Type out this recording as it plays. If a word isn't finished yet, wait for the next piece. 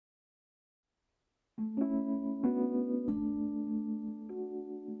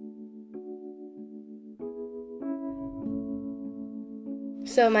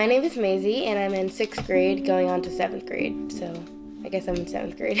So my name is Maisie, and I'm in 6th grade going on to 7th grade, so I guess I'm in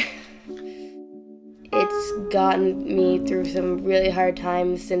 7th grade. It's gotten me through some really hard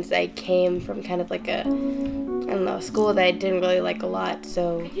times since I came from kind of like a school that I didn't really like a lot,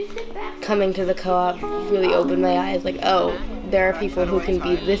 so coming to the co-op really opened my eyes, like, oh, there are people who can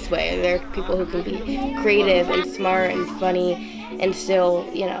be this way, there are people who can be creative and smart and funny and still,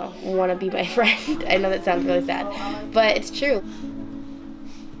 want to be my friend. I know that sounds really sad, but it's true.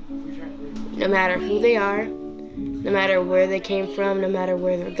 No matter who they are, no matter where they came from, no matter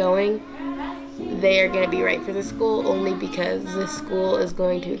where they're going, they are going to be right for the school only because this school is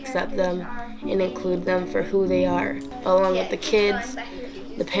going to accept them and include them for who they are, along with the kids,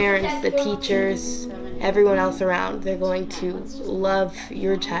 the parents, the teachers, everyone else around. They're going to love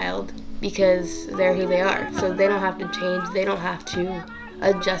your child because they're who they are. So they don't have to change, they don't have to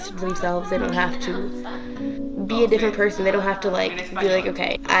adjust themselves, they don't have to be a different person. They don't have to be like,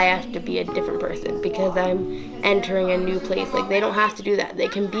 okay, I have to be a different person because I'm entering a new place. Like, they don't have to do that. They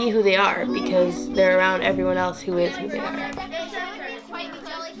can be who they are because they're around everyone else who is who they are. Yeah,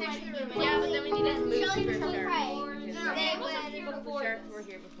 but then we need to move for sure. They were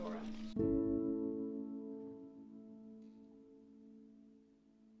here before us.